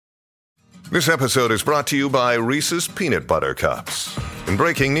This episode is brought to you by Reese's Peanut Butter Cups. In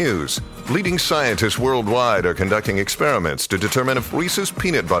breaking news, leading scientists worldwide are conducting experiments to determine if Reese's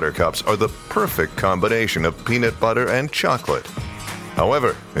Peanut Butter Cups are the perfect combination of peanut butter and chocolate.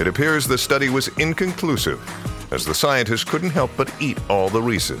 However, it appears the study was inconclusive, as the scientists couldn't help but eat all the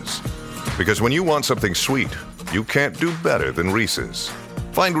Reese's. Because when you want something sweet, you can't do better than Reese's.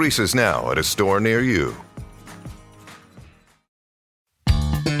 Find Reese's now at a store near you.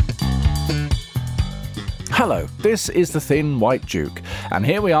 Hello, this is the Thin White Duke, and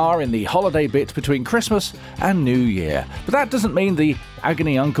here we are in the holiday bit between Christmas and New Year. But that doesn't mean the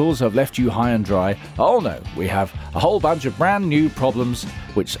agony uncles have left you high and dry. Oh no, we have a whole bunch of brand new problems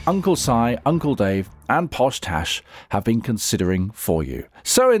which Uncle Si, Uncle Dave and Posh Tash have been considering for you.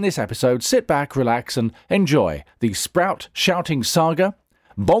 So in this episode, sit back, relax and enjoy the Sprout shouting saga,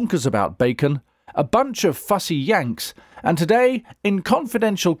 Bonkers about bacon, a bunch of fussy Yanks, and today, in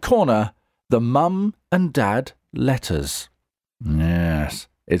Confidential Corner, the Mum and Dad letters. Yes,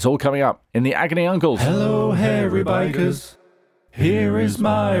 it's all coming up in the Agony Uncles. Hello, hairy bikers. Here is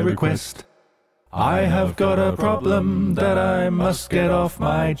my request. I have got a problem that I must get off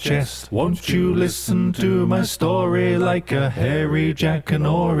my chest. Won't you listen to my story like a hairy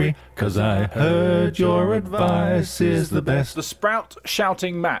Jackanory? 'Cause I heard your advice is the best. The Sprout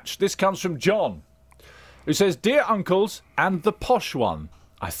shouting match. This comes from John, who says, Dear Uncles and the Posh one.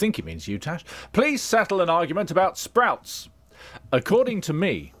 I think he means you, Tash. Please settle an argument about sprouts. According to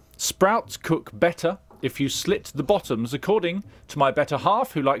me, sprouts cook better if you slit the bottoms. According to my better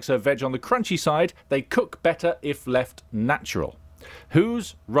half, who likes her veg on the crunchy side, they cook better if left natural.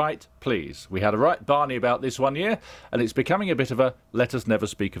 Who's right, please? We had a right Barney about this one year, and it's becoming a bit of a let us never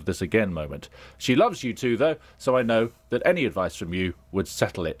speak of this again moment. She loves you too, though, so I know that any advice from you would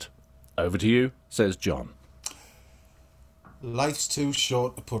settle it. Over to you, says John. Life's too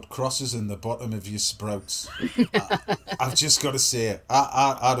short to put crosses in the bottom of your sprouts. I've just got to say it.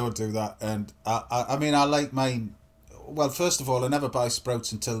 I don't do that. And I mean, I like mine. Well, first of all, I never buy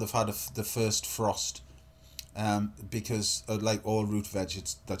sprouts until they've had the first frost. Because like all root veg,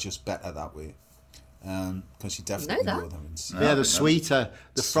 they're just better that way. Because you definitely know them. Yeah, they're sweeter.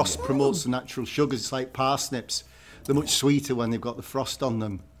 The frost promotes the natural sugars. It's like parsnips. They're much sweeter when they've got the frost on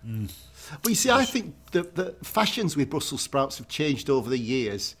them. Mm. But you see, I think the fashions with Brussels sprouts have changed over the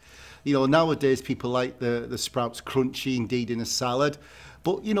years. You know, nowadays people like the sprouts crunchy, indeed, in a salad.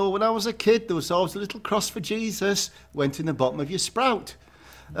 But, you know, when I was a kid, there was always a little cross for Jesus, went in the bottom of your sprout.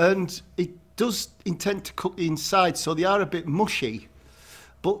 And it does intend to cook the inside, so they are a bit mushy.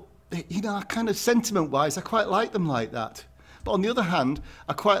 But, you know, kind of sentiment-wise, I quite like them like that. But on the other hand,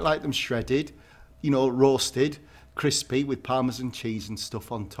 I quite like them shredded, you know, roasted, crispy with Parmesan cheese and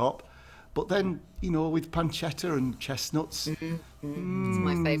stuff on top. But then, you know, with pancetta and chestnuts. It's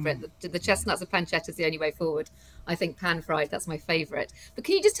my favourite. The chestnuts and pancetta is the only way forward. I think pan-fried, that's my favourite. But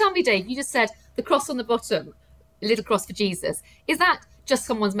can you just tell me, Dave, you just said the cross on the bottom, a little cross for Jesus. Is that just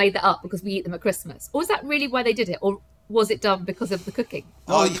someone's made that up because we eat them at Christmas? Or is that really why they did it? Or was it done because of the cooking?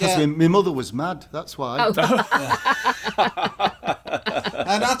 Oh, because my mother was mad, that's why. Oh.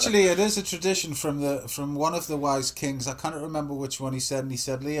 And actually, it is a tradition from one of the wise kings. I can't remember which one he said. And he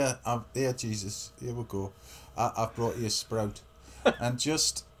said, Leah, here, Jesus, here we go. I've brought you a sprout. And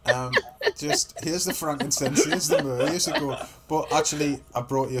just here's the frankincense, here's the myrrh, here's the gold. But actually, I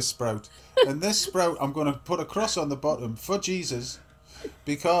brought you a sprout. And this sprout, I'm going to put a cross on the bottom for Jesus,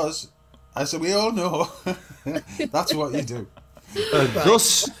 because, as we all know, that's what you do.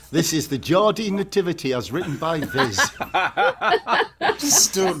 Thus, this is the Geordie Nativity as written by Viz.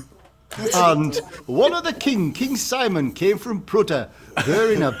 Stone. And one of the King Simon, came from Prudder,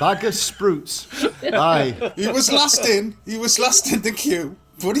 bearing a bag of sprouts. Aye. He was last in the queue,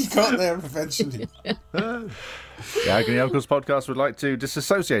 but he got there eventually. The Agony Uncles podcast would like to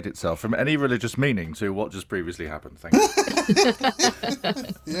disassociate itself from any religious meaning to what just previously happened. Thank you.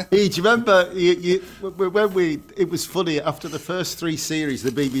 Yeah. Hey, do you remember when it was funny, after the first 3 series, the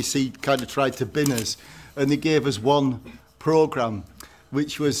BBC kind of tried to bin us, and they gave us one programme,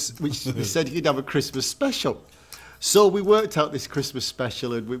 which they said you'd have a Christmas special. So we worked out this Christmas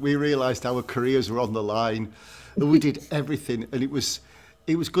special, and we realised our careers were on the line, and we did everything, and it was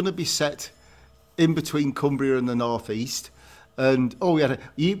going to be set in between Cumbria and the North East. And we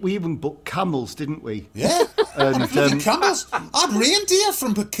even booked camels, didn't we? Yeah, and camels. I had reindeer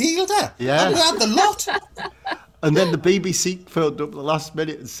from Bakilda. Yeah, and we had the lot. And then the BBC phoned up at the last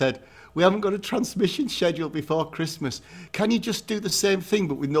minute and said, we haven't got a transmission schedule before Christmas. Can you just do the same thing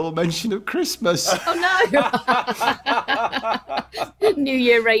but with no mention of Christmas? Oh no! New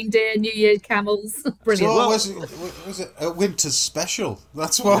Year reindeer, New Year camels. Brilliant. So was it a winter special?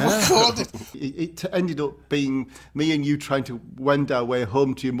 That's what we called it. It ended up being me and you trying to wend our way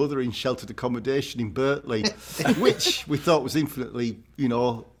home to your mother in sheltered accommodation in Berkeley, which we thought was infinitely,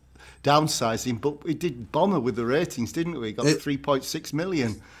 downsizing, but it did bomber with the ratings, didn't we? Got 3.6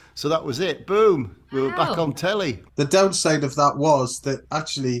 million. So that was it. Boom. We were back on telly. The downside of that was that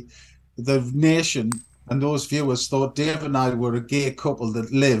actually the nation and those viewers thought Dave and I were a gay couple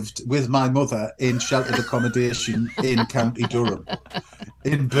that lived with my mother in sheltered accommodation in County Durham,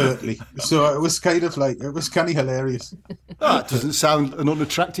 in Berkeley. So it was kind of hilarious. That doesn't sound an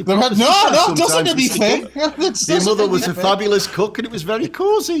unattractive No, proposition. it doesn't anything. Your mother was a fabulous cook and it was very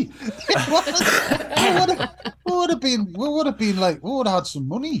cosy. We would have had some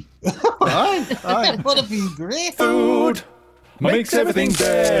money. Aye. It would have been great. Food makes everything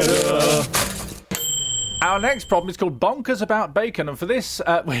better. Our next problem is called Bonkers About Bacon, and for this,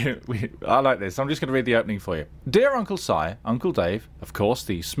 I like this. I'm just going to read the opening for you. Dear Uncle Si, Uncle Dave, of course,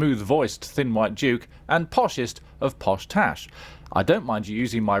 the smooth-voiced Thin White Duke, and poshest of Posh Tash. I don't mind you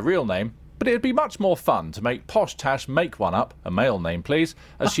using my real name, but it'd be much more fun to make Posh Tash make one up, a male name, please,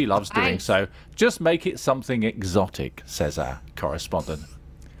 as she loves doing so. Just make it something exotic, says our correspondent.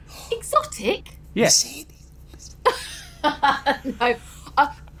 Exotic? Yes. No.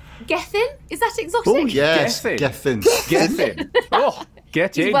 Gethin? Is that exotic? Oh, yes. Gethin. Gethin. Oh,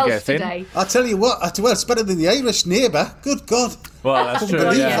 get in, Welsh Gethin. today. I tell you what, it's better than the Irish neighbour. Good God. Well, that's Couldn't true,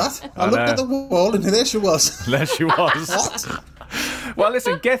 believe yeah. that. I looked at the wall and there she was. There she was. What? Well,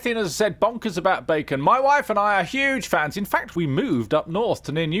 listen, Gethin has said Bonkers About Bacon. My wife and I are huge fans. In fact, we moved up north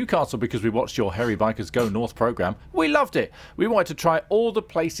to near Newcastle because we watched your Hairy Bikers Go North programme. We loved it. We wanted to try all the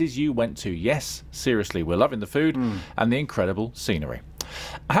places you went to. Yes, seriously, we're loving the food and the incredible scenery.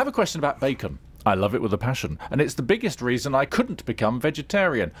 I have a question about bacon. I love it with a passion, and it's the biggest reason I couldn't become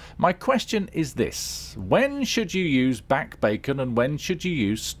vegetarian. My question is this. When should you use back bacon and when should you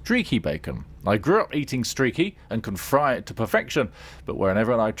use streaky bacon? I grew up eating streaky and can fry it to perfection, but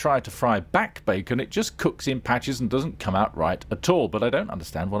whenever I try to fry back bacon, it just cooks in patches and doesn't come out right at all, but I don't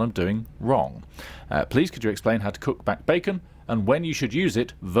understand what I'm doing wrong. Please could you explain how to cook back bacon and when you should use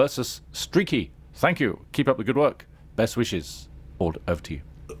it versus streaky? Thank you. Keep up the good work. Best wishes. Over to you.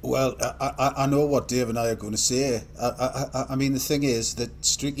 Well, I know what Dave and I are going to say. I mean, the thing is that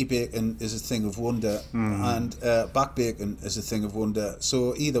streaky bacon is a thing of wonder, and back bacon is a thing of wonder.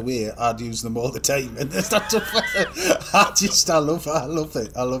 So either way, I'd use them all the time, and it's not tough. I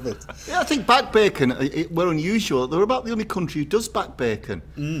love it. Yeah, I think back bacon, we're unusual. They're about the only country who does back bacon.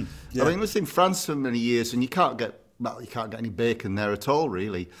 Yeah. I mean, I was in France for many years, and you can't get any bacon there at all,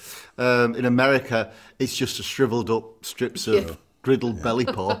 really. In America, it's just a shriveled up strips of griddled belly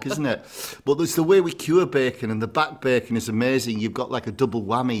pork, isn't it? But there's the way we cure bacon, and the back bacon is amazing. You've got like a double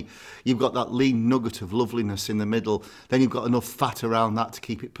whammy. You've got that lean nugget of loveliness in the middle. Then you've got enough fat around that to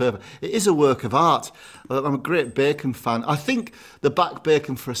keep it perfect. It is a work of art. I'm a great bacon fan. I think the back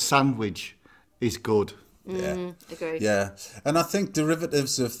bacon for a sandwich is good. Agree. Yeah, and I think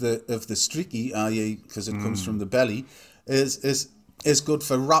derivatives of the streaky, i.e., because it comes from the belly, is good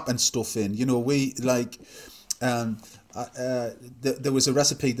for wrapping stuff in. You know, we like. There was a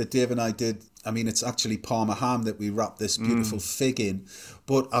recipe that Dave and I did. I mean, it's actually Parma ham that we wrap this beautiful fig in,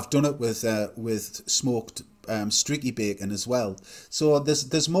 but I've done it with smoked streaky bacon as well. So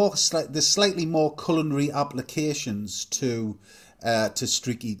there's slightly more culinary applications to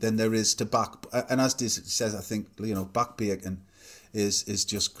streaky than there is to back. And as Diz says, I think back bacon is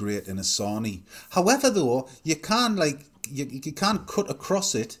just great in a sarnie. However, though, you can you can cut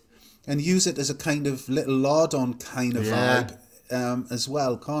across it and use it as a kind of little lardon kind of vibe as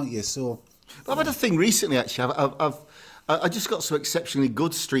well, can't you? So I've had a thing recently, actually. I just got some exceptionally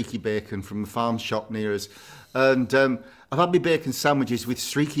good streaky bacon from the farm shop near us, and I've had my bacon sandwiches with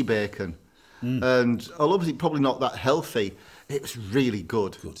streaky bacon, and although it's probably not that healthy, it was really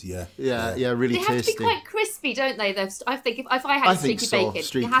good. Yeah, really They tasty. have to be quite crispy, don't they? Though I think if I had streaky bacon,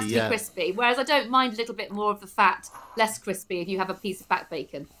 streaky, it has to be crispy. Whereas I don't mind a little bit more of the fat, less crispy if you have a piece of back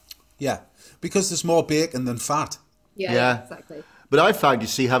bacon. Yeah, because there's more bacon than fat. Yeah, exactly. But I find, you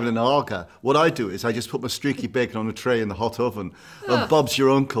see, having an arga, what I do is I just put my streaky bacon on a tray in the hot oven, and Bob's your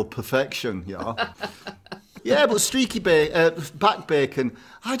uncle, perfection, Yeah, but streaky back bacon,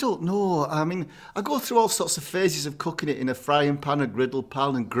 I don't know. I mean, I go through all sorts of phases of cooking it in a frying pan, a griddle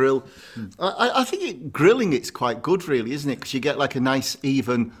pan, and grill. I think grilling it's quite good, really, isn't it? Because you get like a nice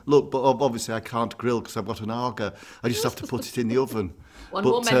even look. But obviously, I can't grill because I've got an auger. I just have to put it in the oven. One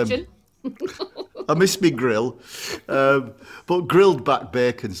more mention. I miss me grill. But grilled back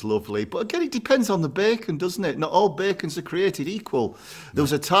bacon's lovely. But again, it depends on the bacon, doesn't it? Not all bacons are created equal. There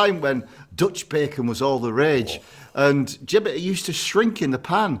was a time when Dutch bacon was all the rage. And it used to shrink in the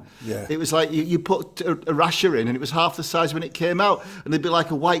pan. Yeah. It was like you put a rasher in and it was half the size when it came out. And there'd be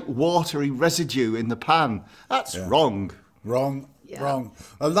like a white watery residue in the pan. That's wrong. Wrong.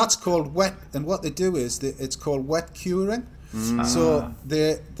 Well, that's called wet. And what they do is it's called wet curing. So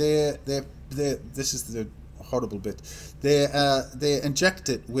they this is the horrible bit. They inject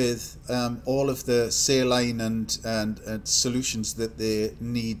it with all of the saline and solutions that they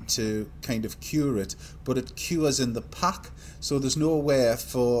need to kind of cure it, but it cures in the pack. So there's nowhere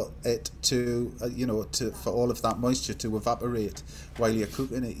for it to for all of that moisture to evaporate while you're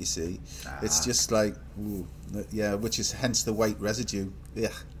cooking it. You see, it's just like which is hence the white residue.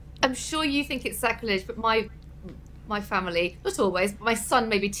 Yeah. I'm sure you think it's sacrilege, but my family, not always, but my son,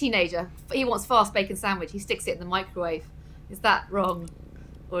 maybe teenager, he wants fast bacon sandwich. He sticks it in the microwave. Is that wrong,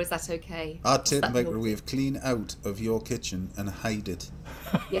 or is that okay? I'd take the microwave clean out of your kitchen and hide it.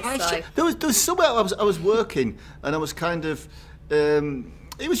 Yes, There was somewhere I was working and I was kind of.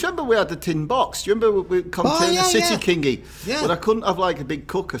 It was, remember we had the tin box. Do you remember we contained the City Kingy? Yeah. But I couldn't have like a big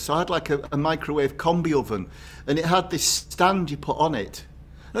cooker, so I had like a microwave combi oven, and it had this stand you put on it.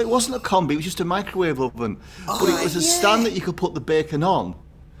 No, it wasn't a combi, it was just a microwave oven. But it was a stand that you could put the bacon on,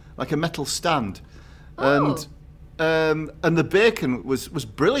 like a metal stand. And the bacon was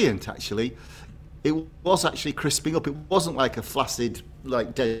brilliant, actually. It was actually crisping up. It wasn't like a flaccid,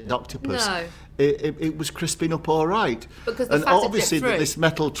 like dead octopus. No. It was crisping up all right. Because the and fat had obviously dipped through. this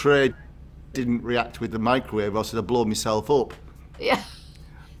metal tray didn't react with the microwave, or else I'd have blown myself up. Yeah.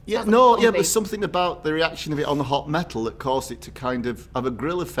 Yeah, Sounds like a but something about the reaction of it on the hot metal that caused it to kind of have a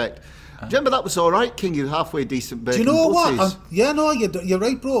grill effect. Do you remember that was all right, King? You halfway decent bacon. Do you know butties. what? You're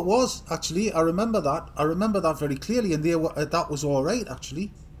right, bro. It was actually. I remember that. I remember that very clearly, and that was all right,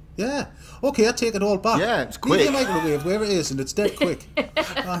 actually. Yeah. Okay, I take it all back. Yeah, it's quick. Leave your microwave where it is, and it's dead quick.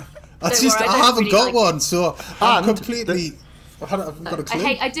 That's Don't just worry, I don't haven't really got like one, so I'm And completely. I haven't got a clue.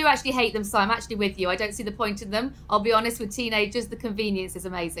 I do actually hate them, so I'm actually with you. I don't see the point in them. I'll be honest, with teenagers, the convenience is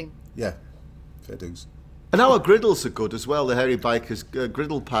amazing. Yeah, fair dues. And our griddles are good as well, the Hairy Bikers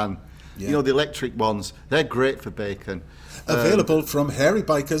griddle pan. Yeah. You know, the electric ones. They're great for bacon. Available from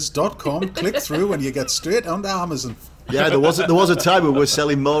hairybikers.com. Click through and you get straight onto Amazon. Yeah, there was a time when we were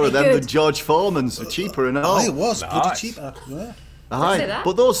selling more of them than George Foreman's. They're cheaper and all. It was pretty cheaper. Yeah. Aye.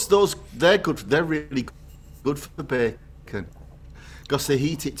 But those they're good. They're really good for bacon because they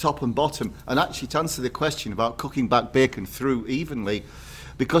heat it top and bottom. And actually, to answer the question about cooking back bacon through evenly,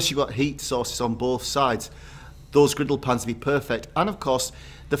 because you've got heat sources on both sides, those griddle pans would be perfect. And of course,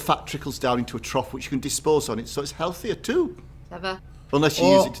 the fat trickles down into a trough which you can dispose on it, so it's healthier too. Clever. Unless you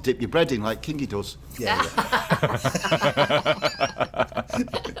use it to dip your bread in, like Kingy does. Yeah.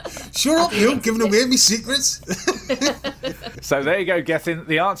 Shut up, you giving away me secrets. So there you go, Gethin.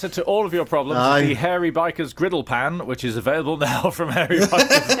 The answer to all of your problems is the Hairy Bikers griddle pan, which is available now from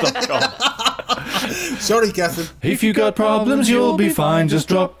hairybikers.com. Sorry, Gethin. If you got problems, you'll be fine. Just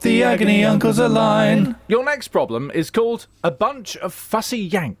drop the agony uncles a line. Your next problem is called A Bunch of Fussy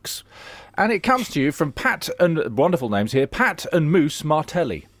Yanks. And it comes to you from Pat and wonderful names here, Pat and Moose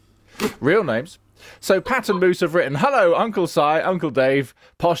Martelli. Real names. So Pat and Moose have written, "Hello, Uncle Si, Uncle Dave,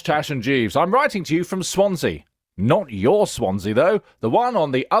 Posh Tash and Jeeves. I'm writing to you from Swansea. Not your Swansea, though. The one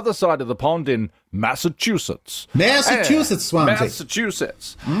on the other side of the pond in Massachusetts." Massachusetts, Swansea.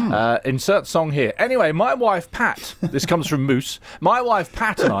 Massachusetts. Insert song here. Anyway, my wife Pat, this comes from Moose, my wife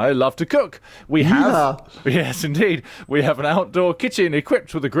Pat and I love to cook. We have, yes indeed, we have an outdoor kitchen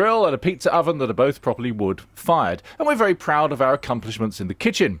equipped with a grill and a pizza oven that are both properly wood-fired. And we're very proud of our accomplishments in the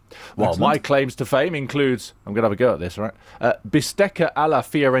kitchen. While my claims to fame includes, I'm going to have a go at this, all right? Bistecca alla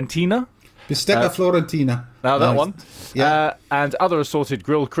Fiorentina. Bistecca Florentina. Now that one. Yeah. And other assorted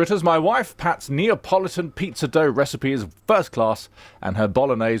grilled critters. My wife Pat's Neapolitan pizza dough recipe is first class, and her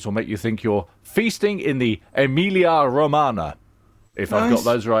bolognese will make you think you're feasting in the Emilia Romana. If I've got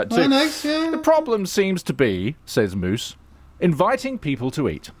those right too. Oh, nice, yeah. The problem seems to be, says Moose, inviting people to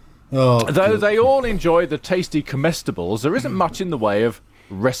eat. Oh, Though they all enjoy the tasty comestibles, there isn't much in the way of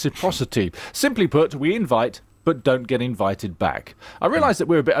reciprocity. Simply put, we invite but don't get invited back. I realise that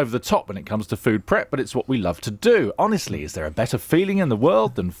we're a bit over the top when it comes to food prep, but it's what we love to do. Honestly, is there a better feeling in the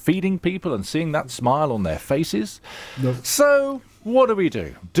world than feeding people and seeing that smile on their faces? No. So, what do we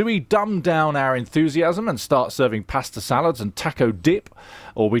do? Do we dumb down our enthusiasm and start serving pasta salads and taco dip?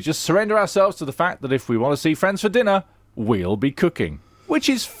 Or we just surrender ourselves to the fact that if we want to see friends for dinner, we'll be cooking? Which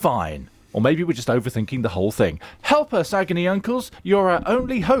is fine. Or maybe we're just overthinking the whole thing. Help us, Agony Uncles. You're our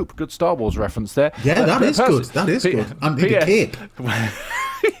only hope. Good Star Wars reference there. Yeah, that is good. That is good. And the cape.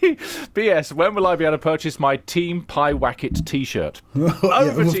 P.S. When will I be able to purchase my Team Pie Wacket T-shirt? We've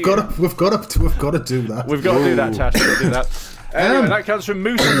got to do that. We've got to do that, Tash. We've got to do that. Anyway, that comes from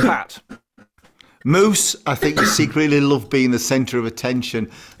Moose and Pat. Moose, I think you secretly love being the centre of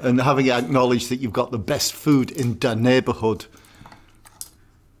attention and having acknowledged that you've got the best food in the neighbourhood.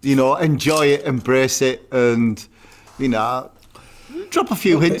 You know, enjoy it, embrace it, and, you know, drop a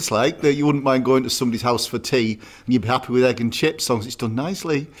few hints like that you wouldn't mind going to somebody's house for tea and you'd be happy with egg and chips as long as it's done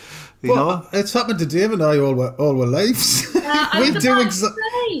nicely. You know? It's happened to Dave and I all our lives. We do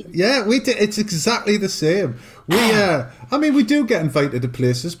it's exactly the same. We do get invited to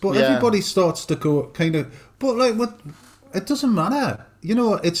places, but everybody starts to go kind of. But like, what? It doesn't matter. You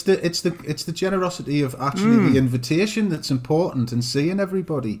know, it's the generosity of actually the invitation that's important, and seeing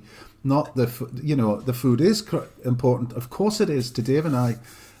everybody. Not the food is important. Of course, it is to Dave and I,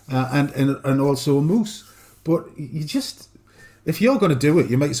 and also Moose. But you just. If you're going to do it,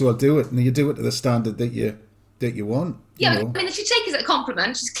 you might as well do it, and you do it to the standard that you want. Yeah, you know? I mean, if you take it as a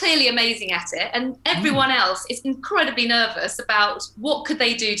compliment, she's clearly amazing at it, and everyone else is incredibly nervous about what could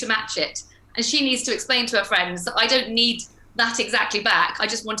they do to match it. And she needs to explain to her friends that I don't need that exactly back. I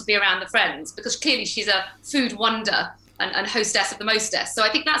just want to be around the friends, because clearly she's a food wonder and hostess of the mostess. So I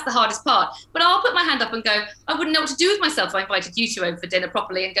think that's the hardest part. But I'll put my hand up and go, I wouldn't know what to do with myself if I invited you two over for dinner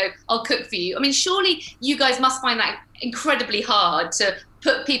properly and go, I'll cook for you. I mean, surely you guys must find that incredibly hard to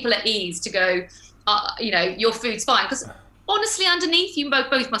put people at ease, to go, your food's fine. Because honestly, underneath, you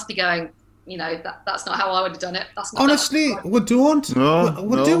both must be going, that's not how I would have done it. That's not honestly, we don't.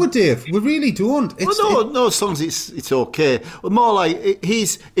 We do it, Dave. We really don't. No, as long as it's okay. Well, more like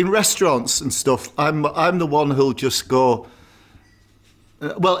he's in restaurants and stuff. I'm the one who'll just go.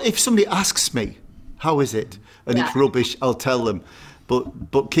 Well, if somebody asks me, how is it, and it's rubbish, I'll tell them.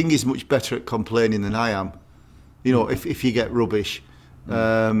 But King is much better at complaining than I am. You know, if you get rubbish.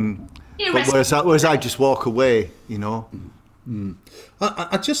 But whereas I just walk away. You know.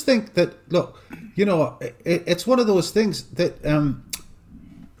 I just think that, look, it's one of those things that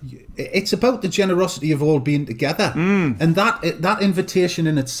it's about the generosity of all being together, and that invitation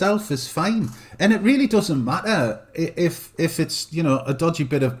in itself is fine, and it really doesn't matter if it's a dodgy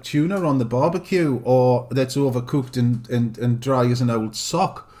bit of tuna on the barbecue or that's overcooked and dry as an old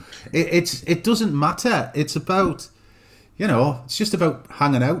sock. It doesn't matter. It's about. It's just about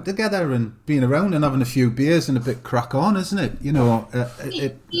hanging out together and being around and having a few beers and a bit crack on, isn't it?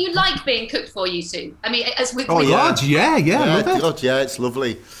 You like being cooked for, you two? I mean, as with God, yeah, God, yeah, it's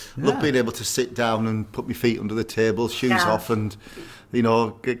lovely. Yeah. Love being able to sit down and put my feet under the table, shoes off, and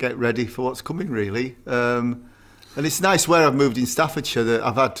get ready for what's coming. Really, and it's nice where I've moved in Staffordshire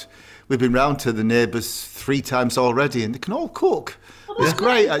that we've been round to the neighbours 3 times already, and they can all cook. It's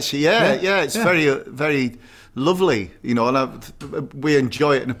great, actually. Yeah, it's very, very. Lovely, and we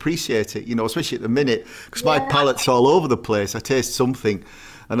enjoy it and appreciate it, especially at the minute, because my palate's all over the place. I taste something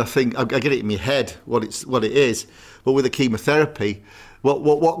and I think I get it in my head what it is, but with the chemotherapy,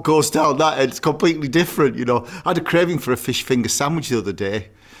 what goes down that end, it's completely different. I had a craving for a fish finger sandwich the other day,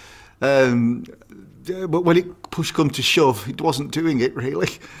 but when it push come to shove, it wasn't doing it really.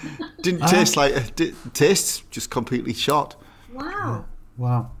 Didn't taste like it tastes just completely shot. Wow.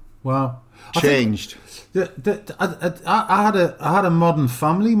 Changed. I had a modern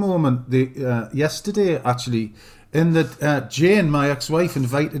family moment yesterday, actually, in that Jane, my ex-wife,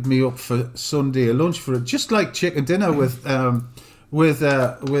 invited me up for Sunday lunch for just like chicken dinner with her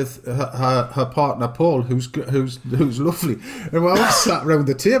partner Paul, who's lovely, and we all sat around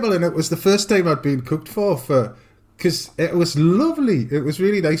the table, and it was the first time I'd been cooked for because it was lovely. It was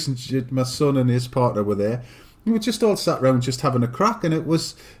really nice, and my son and his partner were there. We just all sat around just having a crack,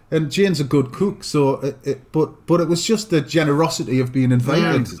 and Jane's a good cook, so but it was just the generosity of being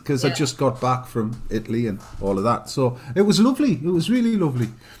invited, because I just got back from Italy and all of that, so it was lovely. It was really lovely.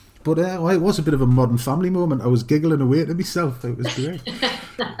 But it was a bit of a modern family moment. I was giggling away to myself. It was great.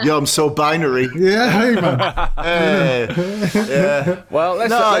 Yeah, I'm so binary. Yeah, hey man. Yeah. Well,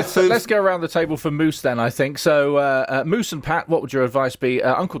 let's go around the table for Moose then, I think. So, Moose and Pat, what would your advice be?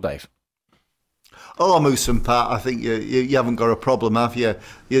 Uncle Dave? Oh, Moose and Pat, I think you haven't got a problem, have you?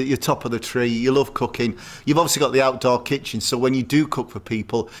 You're top of the tree. You love cooking. You've obviously got the outdoor kitchen, so when you do cook for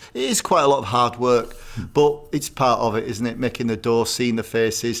people, it is quite a lot of hard work, but it's part of it, isn't it? Making the dough, seeing the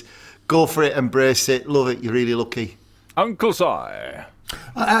faces. Go for it, embrace it, love it. You're really lucky. Uncle Si.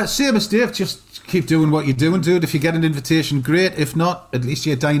 Same as Dave, just keep doing what you're doing, dude. If you get an invitation, great. If not, at least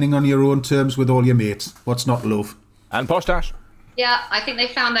you're dining on your own terms with all your mates. What's not love? And Posh Dash. Yeah, I think they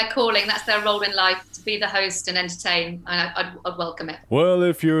found their calling. That's their role in life, to be the host and entertain. And I'd welcome it. Well,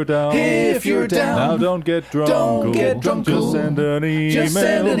 if you're down, now don't get drunk. Just send an email,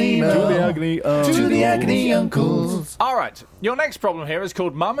 to the Agony Uncles. All right, your next problem here is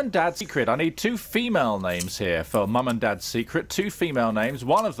called Mum and Dad's Secret. I need 2 female names here for Mum and Dad's Secret. 2 female names.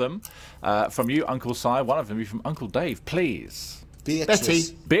 One of them from you, Uncle Si. One of them from Uncle Dave, please.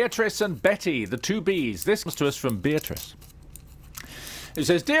 Beatrice. Beatrice and Betty, the 2 Bs. This comes to us from Beatrice. It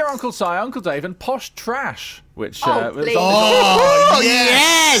says, "Dear Uncle Si, Uncle Dave, and Posh Trash," which please.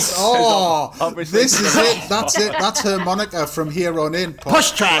 Yes! This is it. That's it. That's her moniker from here on in.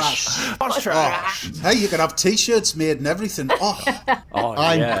 Posh Trash. Posh Trash. Hey, you can have T-shirts made and everything.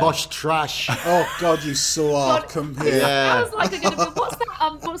 I'm Posh Trash. Oh God, you so are. Come here. I was like,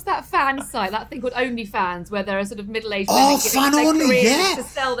 what's that fan site? That thing called OnlyFans, where there are sort of middle-aged women giving fan their only, careers yeah. to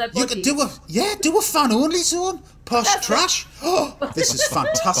sell their You bodies. could do a fan only zone. Posh Trash. Oh, this is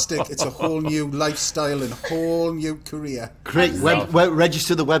fantastic. It's a whole new lifestyle and whole new career. Great.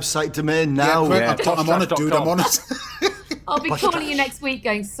 Register the website domain now. I'm on it, dude. I'm on it. I'll be calling you next week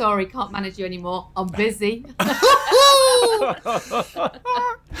going, sorry, can't manage you anymore. I'm busy.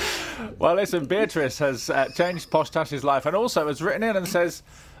 Well, listen, Beatrice has changed Posh Tash's life and also has written in and says,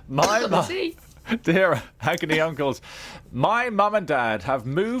 "Dear Agony Uncles, my mum and dad have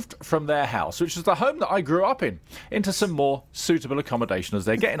moved from their house, which is the home that I grew up in, into some more suitable accommodation as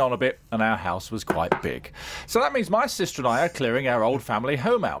they're getting on a bit and our house was quite big. So that means my sister and I are clearing our old family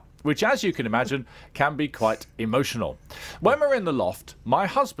home out, which, as you can imagine, can be quite emotional. When we're in the loft, my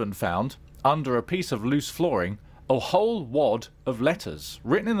husband found, under a piece of loose flooring, a whole wad of letters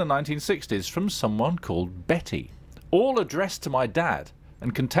written in the 1960s from someone called Betty, all addressed to my dad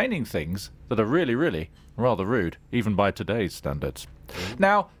and containing things that are really, really rather rude, even by today's standards.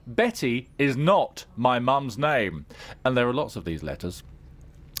 Now, Betty is not my mum's name, and there are lots of these letters,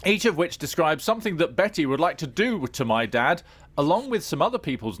 each of which describes something that Betty would like to do to my dad, along with some other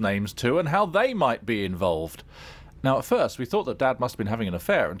people's names too, and how they might be involved. Now, at first, we thought that Dad must have been having an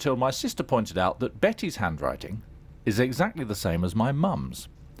affair until my sister pointed out that Betty's handwriting is exactly the same as my mum's.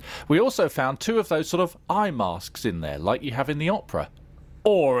 We also found 2 of those sort of eye masks in there, like you have in the opera.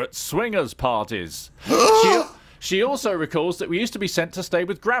 Or at swingers' parties. She also recalls that we used to be sent to stay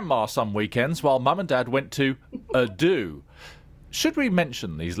with Grandma some weekends while Mum and Dad went to a do. Should we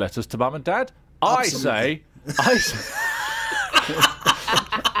mention these letters to Mum and Dad? Absolutely.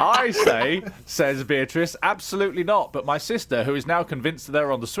 I say, says Beatrice, absolutely not. But my sister, who is now convinced that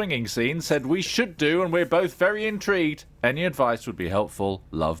they're on the swinging scene, said we should do, and we're both very intrigued. Any advice would be helpful.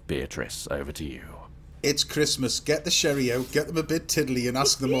 Love, Beatrice. Over to you. It's Christmas. Get the sherry out, get them a bit tiddly and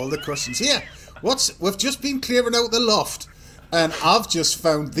ask them all the questions. Here, we've just been clearing out the loft and I've just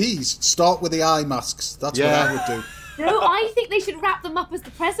found these. Start with the eye masks. That's what I would do. No, I think they should wrap them up as the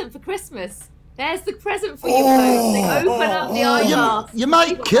present for Christmas. There's the present for you folks. They open up the eye mask. You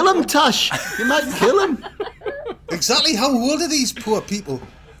might kill him, Tash. You might kill him. Exactly. How old are these poor people?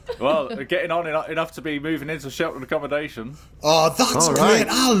 Well, they're getting on enough to be moving into sheltered accommodation. Oh, that's All great. right.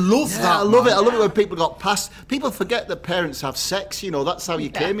 I love that. I love it. I love it when people got past. People forget that parents have sex. You know, that's how you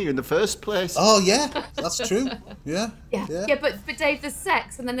came here in the first place. Oh, yeah. That's true. Yeah. But Dave, there's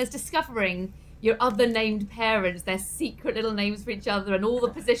sex and then there's discovering your other named parents, their secret little names for each other and all the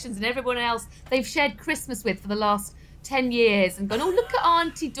positions and everyone else they've shared Christmas with for the last 10 years and gone, oh, look at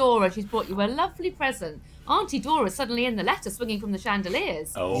Auntie Dora. She's brought you a lovely present. Auntie Dora's suddenly in the letter swinging from the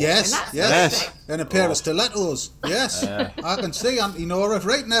chandeliers. Oh. Yes. And a pair of stilettos. Yes. I can see Auntie Nora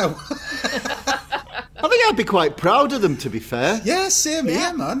right now. I think I'd be quite proud of them, to be fair. Yeah, same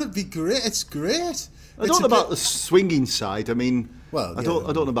here, man. It'd be great. It's great. I don't know about the swinging side. I mean, I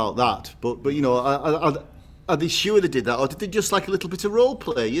don't know about that. But you know, are they sure they did that, or did they just like a little bit of role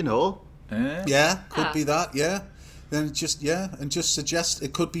play? You know? Yeah, could be that. Yeah. Then just suggest.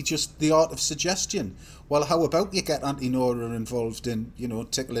 It could be just the art of suggestion. Well, how about you get Auntie Nora involved in, you know,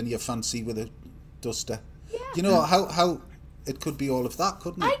 tickling your fancy with a duster? Yeah. You know how it could be all of that,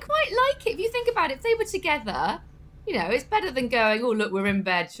 couldn't it? I quite like it. If you think about it, if they were together, you know, it's better than going, oh, look, we're in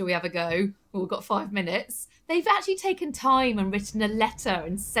bed, shall we have a go? Well, we've got 5 minutes. they've actually taken time and written a letter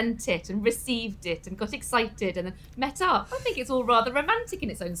and sent it and received it and got excited and then met up. I think it's all rather romantic in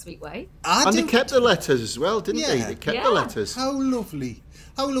its own sweet way. And they kept the letters as well, didn't they? They kept the letters. How lovely.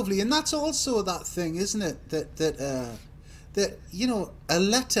 How lovely. And that's also that thing, isn't it? That you know, a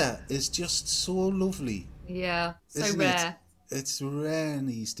letter is just so lovely. Yeah, so isn't rare. It's rare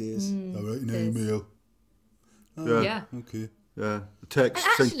these days. I write an email. Yeah. Okay. Yeah. Text.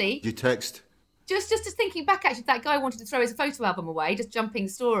 And actually, you text. Just thinking back, actually, that guy wanted to throw his photo album away, just jumping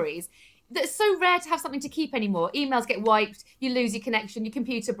stories. That's so rare to have something to keep anymore. Emails get wiped, you lose your connection, your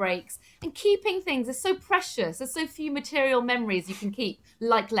computer breaks. And keeping things is so precious. There's so few material memories you can keep,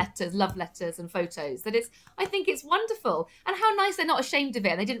 like letters, love letters and photos, that I think it's wonderful. And how nice they're not ashamed of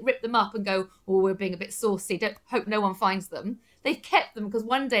it. They didn't rip them up and go, oh, we're being a bit saucy. Hope no one finds them. They've kept them because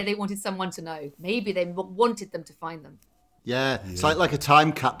one day they wanted someone to know. Maybe they wanted them to find them. Yeah, it's like a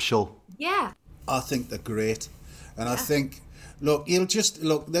time capsule. Yeah. I think they're great. And I think, look,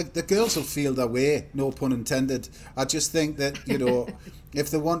 the girls will feel their way, no pun intended. I just think that, you know, if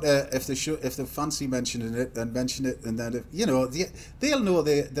they fancy mentioning it, then mention it, and then, they'll know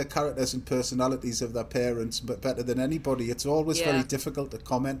the characters and personalities of their parents but better than anybody. It's always very difficult to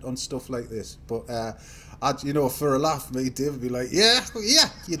comment on stuff like this. But, for a laugh, me, Dave would be like, yeah,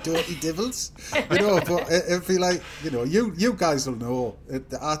 you dirty devils. But it'd be like, you guys will know.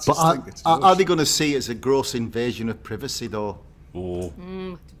 I just think it's are they going to see it as a gross invasion of privacy, though? Oh.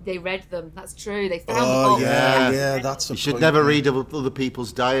 They read them. That's true. They found the box. Yeah, that's a You should point. never read other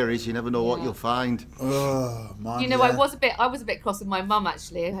people's diaries. You never know what you'll find. Oh, man, I was a bit cross with my mum,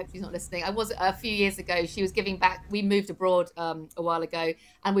 actually. I hope she's not listening. I was a few years ago. She was giving back. We moved abroad a while ago,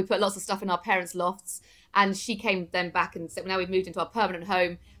 and we put lots of stuff in our parents' lofts. And she came then back and said, well, now we've moved into our permanent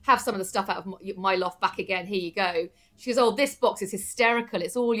home, have some of the stuff out of my loft back again. Here you go. She goes, oh, this box is hysterical.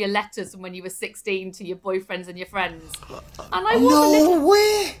 It's all your letters from when you were 16 to your boyfriends and your friends. And I was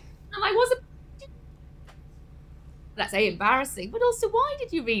way. And I was that's embarrassing, but also, why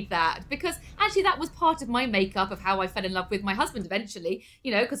did you read that? Because actually that was part of my makeup of how I fell in love with my husband eventually,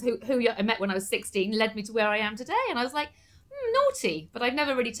 because who I met when I was 16 led me to where I am today. And I was like, naughty, but I've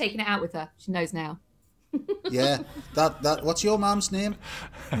never really taken it out with her. She knows now. Yeah, that. What's your mum's name?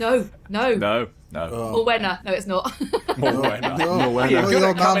 No. No. Morwenna. No, it's not. Morwenna. No,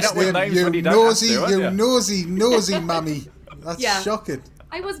 your mum's name. You nosy mummy. That's shocking.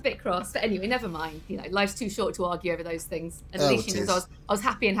 I was a bit cross, but anyway, never mind. Life's too short to argue over those things. And at least she knows I was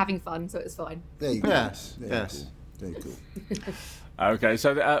happy and having fun, so it was fine. There you go. Yes. Very cool. Okay,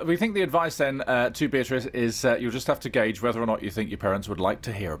 so we think the advice then to Beatrice is you'll just have to gauge whether or not you think your parents would like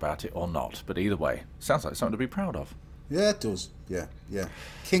to hear about it or not. But either way, sounds like something to be proud of. Yeah, it does. Yeah.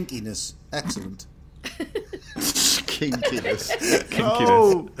 Kinkiness. Excellent. Kinkiness.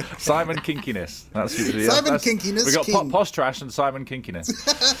 Kinkiness. Simon Kinkiness. That's Simon Kinkiness. We got King. Posh Trash and Simon Kinkiness.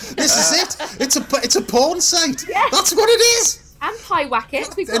 This is it. It's a porn site. Yes. That's what it is. And Pie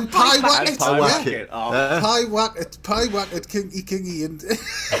Wacket. We've got Pie Wacket. Pie Wacket, Kingy, and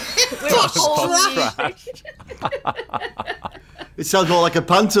It sounds more like a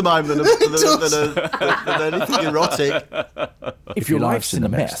pantomime than anything erotic. If your life's in a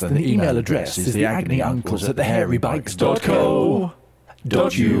mess, then the email address is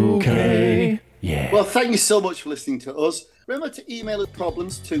theagonyuncles@thehairybikes.co.uk. Yeah. Well, thank you so much for listening to us. Remember to email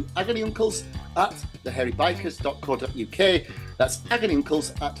problems to agonyuncles@thehairybikers.co.uk. That's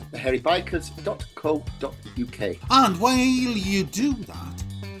agonyuncles@thehairybikers.co.uk. And while you do that,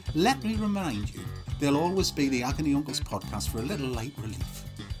 let me remind you, there'll always be the Agony Uncles podcast for a little light relief.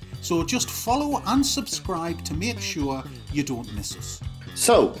 So just follow and subscribe to make sure you don't miss us.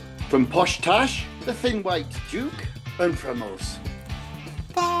 So, from Posh Tash, the Thin White Duke, and from us.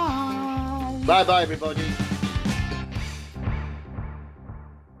 Bye. Bye-bye, everybody.